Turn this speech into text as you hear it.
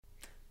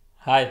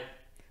Hi,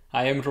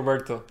 I am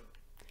Roberto.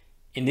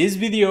 In this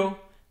video,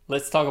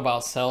 let's talk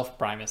about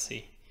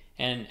self-primacy.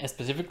 And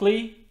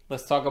specifically,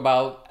 let's talk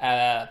about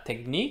a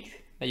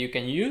technique that you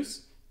can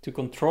use to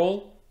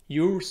control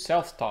your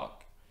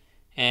self-talk.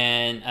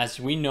 And as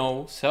we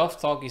know,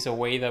 self-talk is a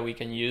way that we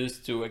can use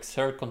to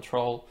exert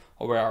control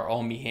over our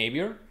own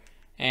behavior.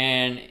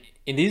 And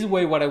in this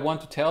way, what I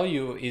want to tell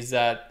you is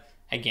that,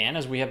 again,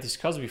 as we have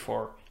discussed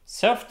before,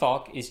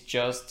 self-talk is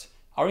just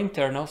our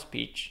internal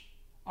speech,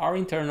 our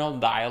internal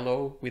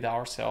dialogue with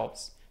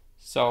ourselves.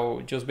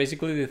 So just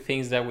basically the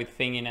things that we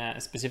think in a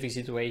specific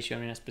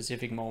situation, in a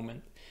specific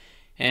moment.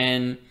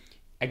 And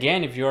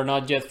again, if you're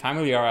not yet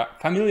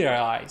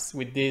familiarized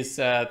with this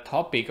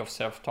topic of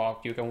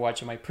self-talk, you can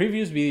watch my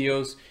previous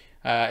videos,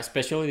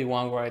 especially the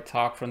one where I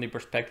talk from the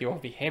perspective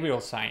of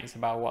behavioral science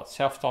about what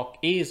self-talk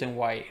is and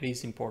why it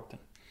is important.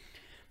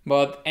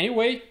 But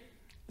anyway,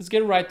 let's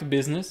get right to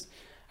business.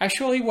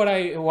 Actually, what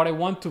I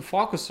want to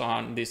focus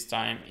on this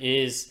time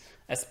is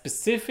a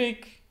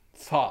specific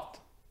thought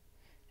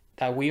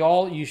that we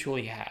all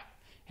usually have,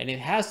 and it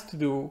has to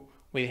do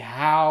with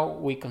how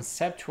we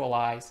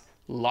conceptualize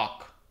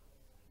luck,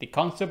 the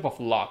concept of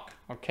luck.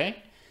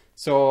 Okay,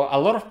 so a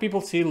lot of people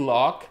see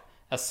luck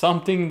as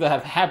something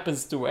that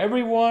happens to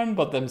everyone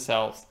but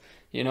themselves.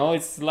 You know,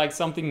 it's like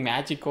something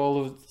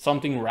magical,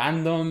 something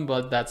random,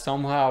 but that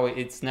somehow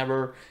it's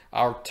never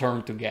our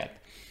turn to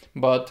get.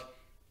 But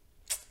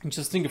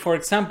just think, for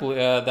example,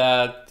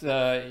 that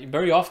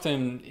very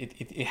often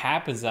it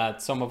happens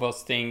that some of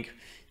us think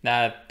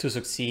that to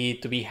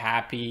succeed, to be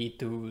happy,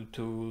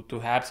 to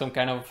have some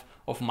kind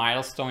of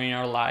milestone in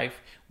our life,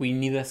 we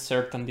need a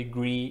certain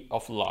degree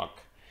of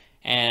luck.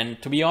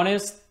 And to be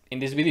honest, in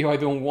this video, I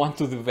don't want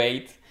to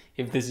debate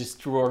if this is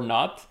true or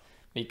not,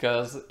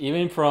 because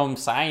even from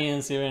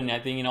science, even I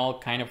think in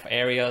all kind of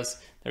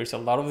areas, there's a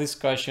lot of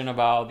discussion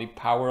about the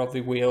power of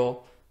the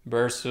will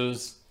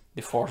versus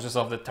the forces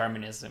of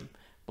determinism.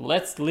 But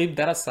let's leave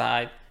that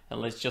aside and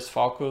let's just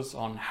focus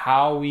on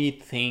how we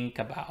think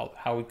about,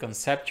 how we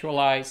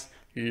conceptualize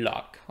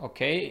luck,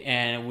 okay?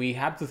 And we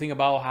have to think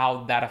about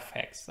how that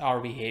affects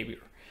our behavior.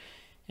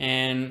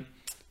 And,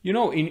 you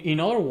know, in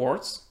other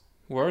words,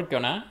 we're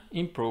gonna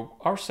improve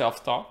our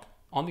self-talk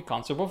on the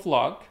concept of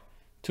luck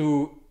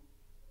to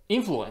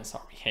influence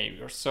our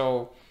behavior.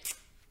 So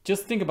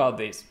just think about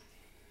this.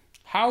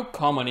 How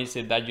common is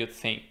it that you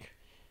think,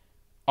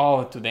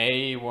 oh,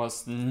 today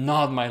was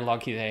not my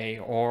lucky day,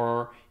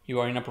 or you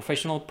are in a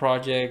professional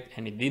project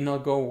and it did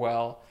not go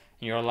well,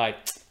 and you're like,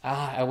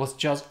 I was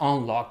just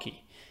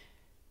unlucky.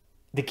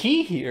 The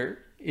key here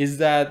is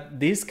that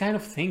this kind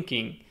of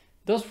thinking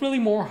does really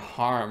more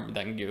harm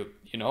than good.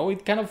 You know,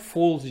 it kind of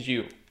fools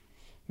you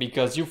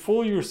because you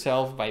fool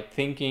yourself by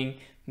thinking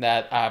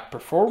that a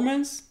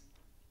performance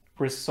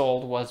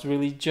result was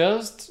really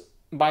just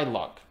by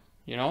luck.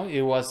 You know,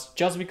 it was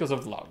just because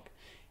of luck.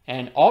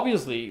 And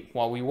obviously,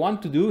 what we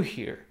want to do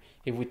here,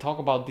 if we talk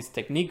about this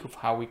technique of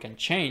how we can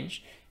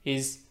change,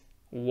 is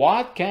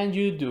what can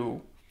you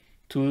do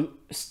to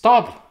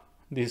stop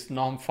this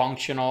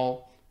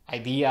non-functional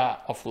idea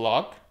of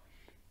luck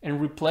and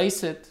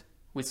replace it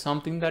with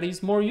something that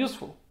is more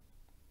useful.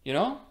 You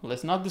know,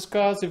 let's not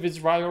discuss if it's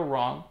right or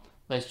wrong.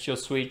 Let's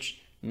just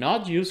switch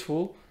not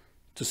useful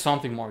to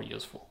something more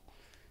useful.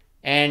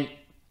 And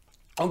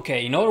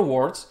okay, in other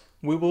words,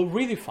 we will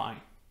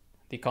redefine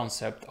the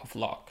concept of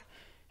luck.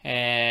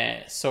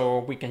 So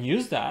we can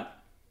use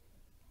that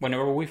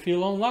whenever we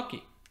feel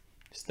unlucky.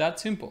 It's that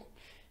simple.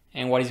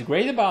 And what is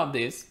great about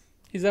this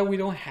is that we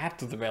don't have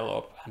to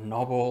develop a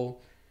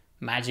novel,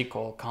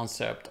 magical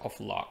concept of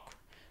luck.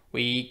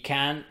 We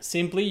can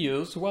simply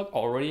use what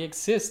already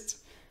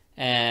exists.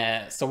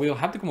 So we don't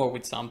have to come up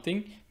with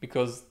something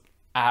because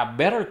a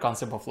better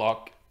concept of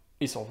luck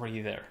is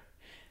already there.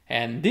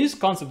 And this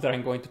concept that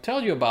I'm going to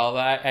tell you about,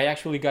 I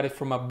actually got it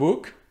from a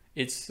book.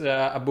 It's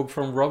a book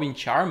from Robin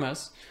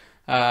Sharma,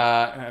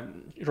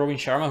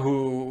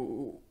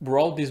 who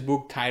wrote this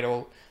book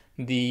titled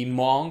The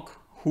Monk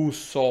Who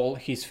Sold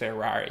His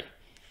Ferrari.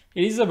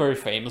 It is a very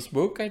famous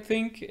book, I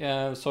think.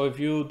 So if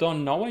you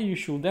don't know it, you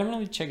should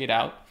definitely check it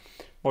out.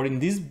 But in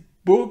this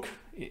book,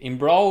 in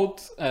broad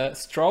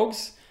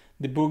strokes,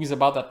 the book is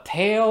about a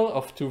tale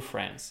of two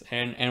friends.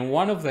 And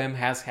one of them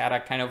has had a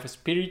kind of a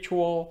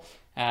spiritual,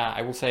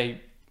 I will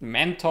say,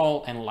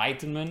 mental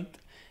enlightenment.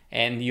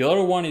 And the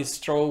other one is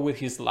struggled with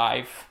his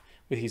life,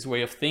 with his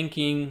way of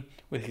thinking,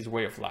 with his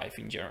way of life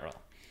in general.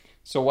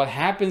 So what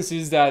happens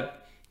is that,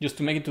 just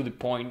to make it to the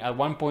point, at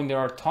one point they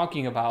are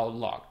talking about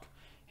luck.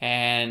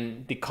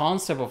 And the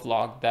concept of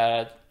luck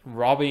that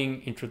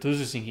Robin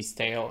introduces in his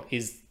tale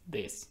is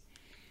this.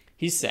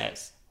 He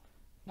says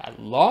that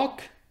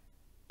luck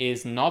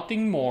is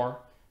nothing more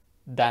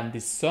than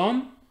the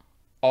sum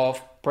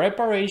of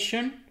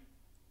preparation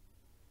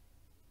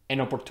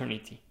and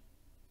opportunity.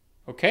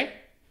 Okay?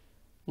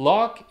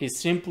 Luck is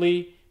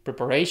simply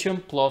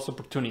preparation plus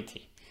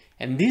opportunity.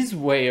 And this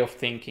way of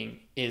thinking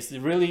is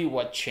really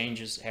what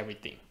changes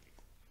everything.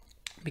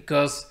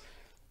 Because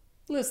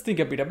let's think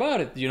a bit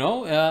about it, you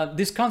know,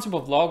 this concept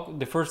of luck,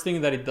 the first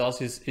thing that it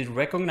does is it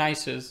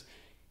recognizes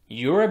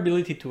your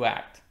ability to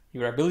act,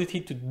 your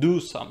ability to do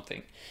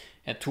something,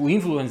 and to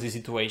influence the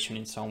situation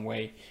in some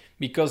way.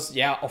 Because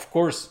yeah, of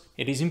course,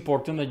 it is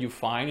important that you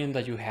find and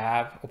that you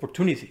have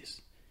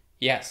opportunities.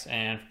 Yes,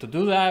 and to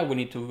do that, we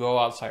need to go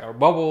outside our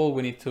bubble.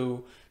 We need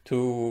to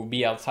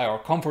be outside our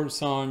comfort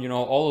zone,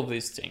 all of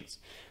these things.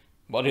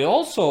 But it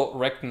also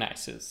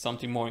recognizes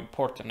something more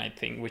important, I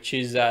think, which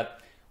is that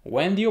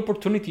when the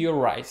opportunity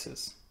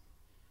arises,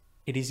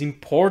 it is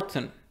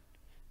important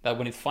that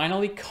when it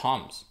finally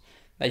comes,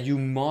 that you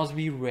must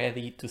be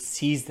ready to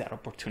seize that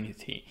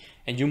opportunity,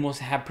 and you must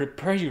have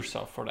prepared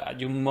yourself for that.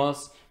 You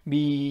must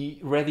be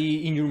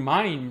ready in your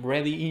mind,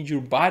 ready in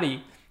your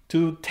body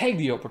to take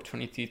the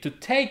opportunity, to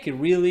take it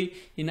really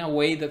in a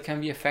way that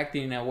can be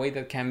effective, in a way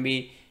that can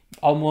be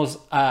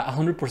almost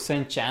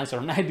 100% chance or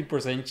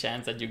 90%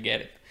 chance that you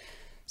get it.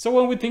 So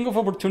when we think of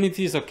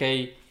opportunities,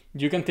 okay,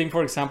 you can think,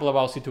 for example,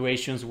 about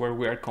situations where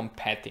we are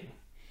competing.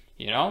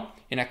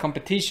 In a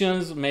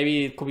competitions,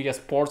 maybe it could be a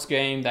sports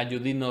game that you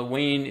did not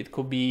win. It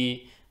could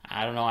be,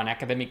 I don't know, an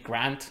academic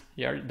grant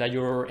that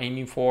you're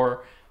aiming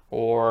for,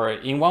 or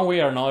in one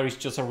way or another, it's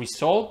just a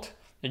result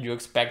that you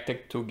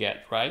expected to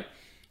get, right?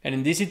 And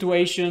in these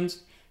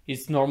situations,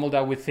 it's normal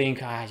that we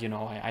think, I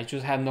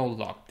just had no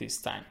luck this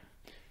time.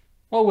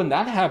 Well, when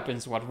that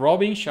happens, what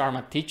Robin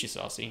Sharma teaches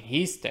us in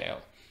his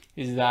tale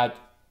is that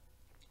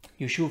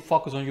you should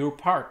focus on your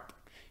part.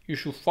 You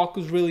should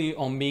focus really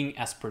on being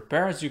as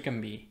prepared as you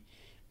can be,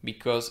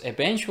 because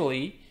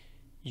eventually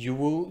you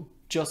will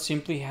just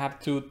simply have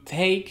to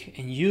take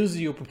and use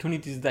the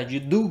opportunities that you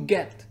do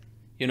get,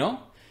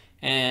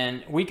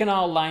 And we can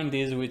outline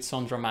this with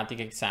some dramatic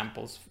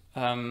examples.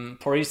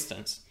 For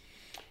instance,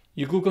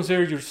 you could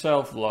consider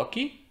yourself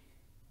lucky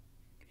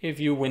if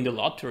you win the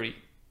lottery,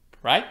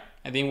 right?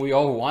 I think we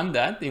all want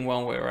that in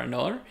one way or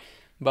another.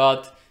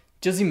 But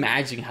just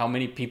imagine how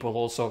many people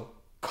also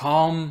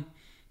come,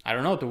 I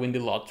don't know, to win the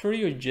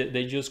lottery, or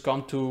they just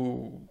come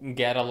to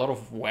get a lot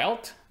of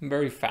wealth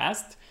very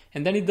fast,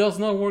 and then it does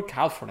not work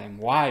out for them.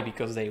 Why?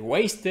 Because they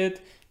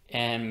wasted,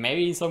 and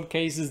maybe in some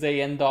cases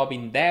they end up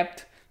in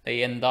debt,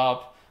 they end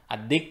up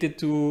addicted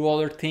to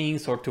other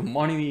things or to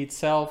money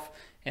itself,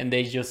 and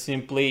they just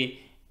simply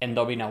end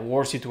up in a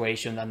worse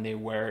situation than they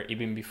were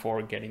even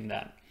before getting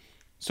that.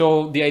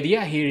 So the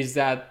idea here is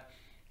that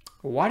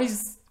what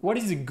is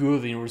the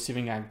good in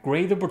receiving a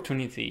great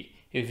opportunity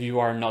if you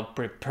are not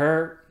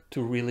prepared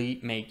to really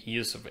make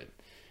use of it?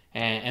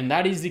 And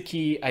that is the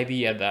key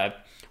idea.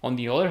 That on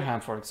the other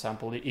hand, for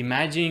example,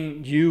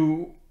 imagine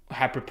you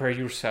have prepared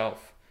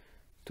yourself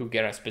to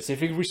get a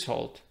specific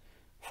result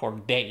for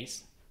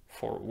days,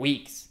 for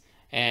weeks,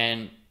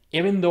 and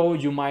even though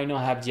you might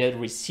not have yet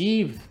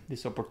received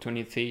this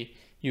opportunity,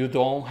 you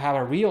don't have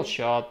a real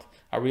shot,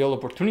 a real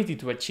opportunity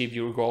to achieve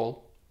your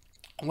goal.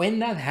 When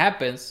that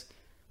happens,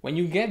 when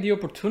you get the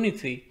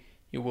opportunity,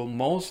 you will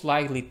most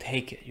likely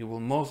take it. You will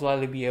most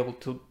likely be able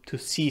to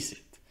seize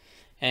it.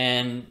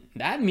 And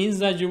that means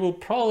that you will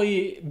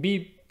probably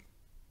be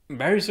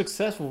very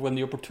successful when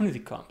the opportunity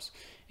comes.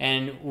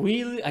 And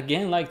we,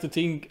 again, like to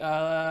think in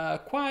a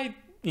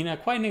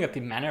quite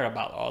negative manner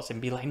about us and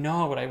be like,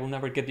 no, but I will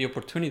never get the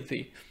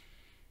opportunity.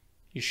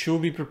 You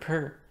should be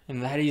prepared.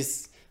 And that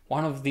is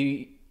one of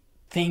the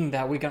things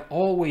that we can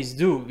always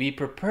do. Be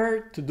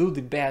prepared to do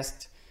the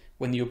best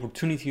when the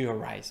opportunity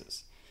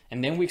arises.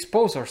 And then we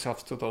expose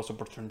ourselves to those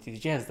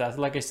opportunities. Yes, that's,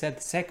 like I said,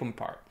 the second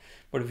part.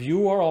 But if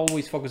you are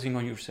always focusing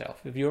on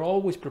yourself, if you're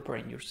always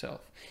preparing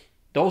yourself,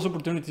 those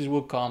opportunities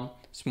will come,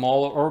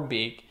 small or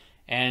big.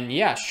 And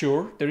yeah,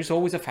 sure, there is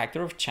always a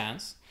factor of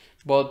chance,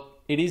 but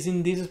it is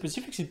in these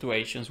specific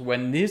situations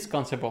when this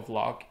concept of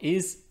luck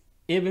is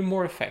even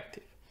more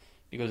effective,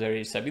 because there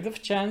is a bit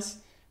of chance,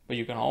 but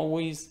you can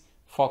always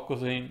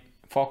focus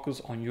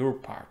on your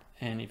part.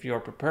 And if you are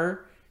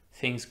prepared,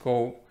 things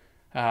go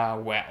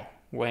well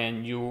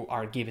when you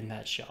are given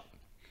that shot.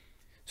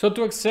 So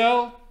to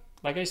excel,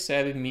 like I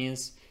said, it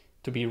means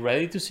to be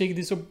ready to seek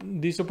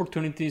these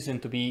opportunities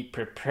and to be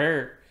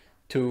prepared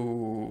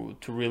to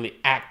really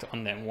act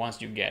on them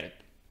once you get it.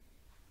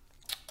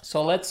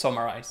 So let's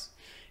summarize.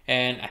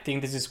 And I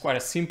think this is quite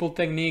a simple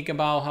technique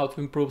about how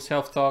to improve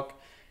self-talk.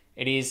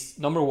 It is,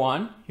 number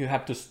one, you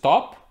have to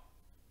stop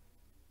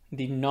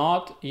the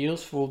not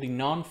useful, the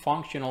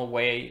non-functional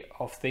way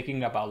of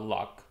thinking about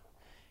luck.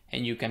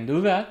 And you can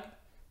do that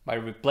by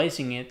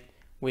replacing it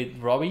with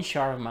Robin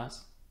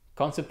Sharma's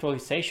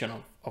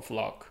conceptualization of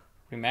luck.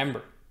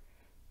 Remember,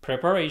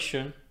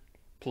 preparation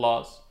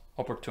plus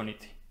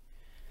opportunity.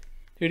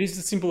 It is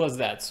as simple as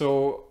that.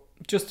 So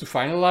just to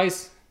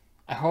finalize,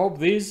 I hope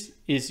this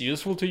is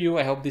useful to you.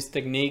 I hope this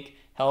technique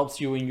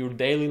helps you in your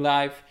daily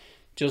life.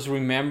 Just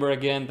remember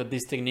again that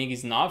this technique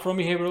is not from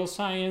behavioral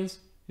science.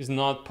 It's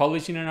not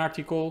published in an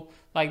article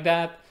like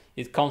that.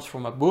 It comes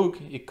from a book.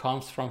 It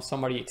comes from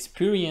somebody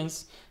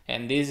experienced.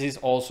 And this is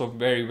also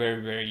very,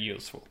 very, very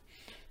useful.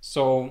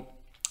 So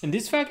in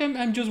this fact,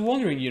 I'm just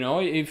wondering,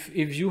 if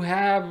you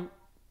have,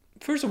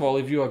 first of all,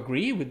 if you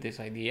agree with this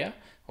idea,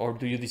 or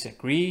do you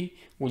disagree?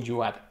 Would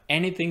you add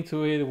anything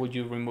to it? Would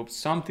you remove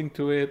something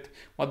to it?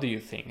 What do you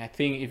think? I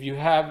think if you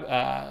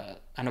have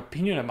an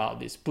opinion about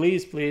this,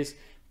 please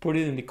put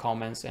it in the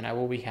comments and I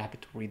will be happy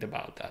to read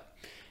about that.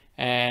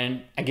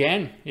 And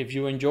again, if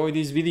you enjoyed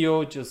this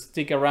video, just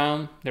stick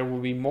around. There will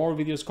be more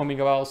videos coming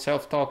about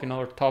self-talk and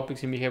other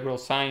topics in behavioral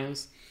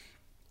science.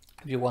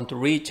 If you want to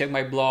read, check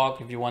my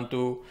blog. If you want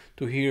to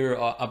hear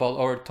about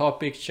other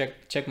topics,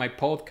 check my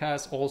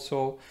podcast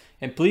also.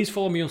 And please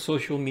follow me on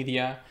social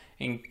media,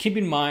 and keep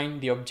in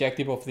mind the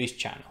objective of this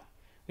channel.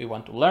 We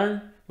want to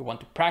learn, we want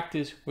to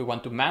practice, we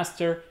want to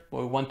master, but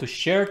we want to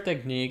share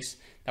techniques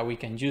that we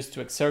can use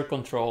to exert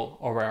control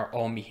over our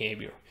own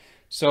behavior.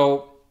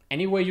 So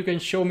any way you can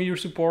show me your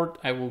support,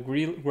 I will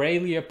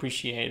greatly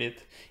appreciate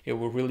it. It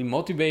will really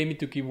motivate me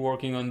to keep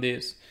working on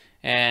this.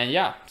 And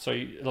yeah, so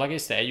like I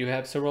said, you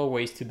have several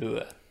ways to do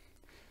that.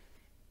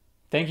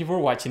 Thank you for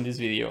watching this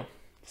video.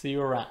 See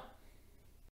you around.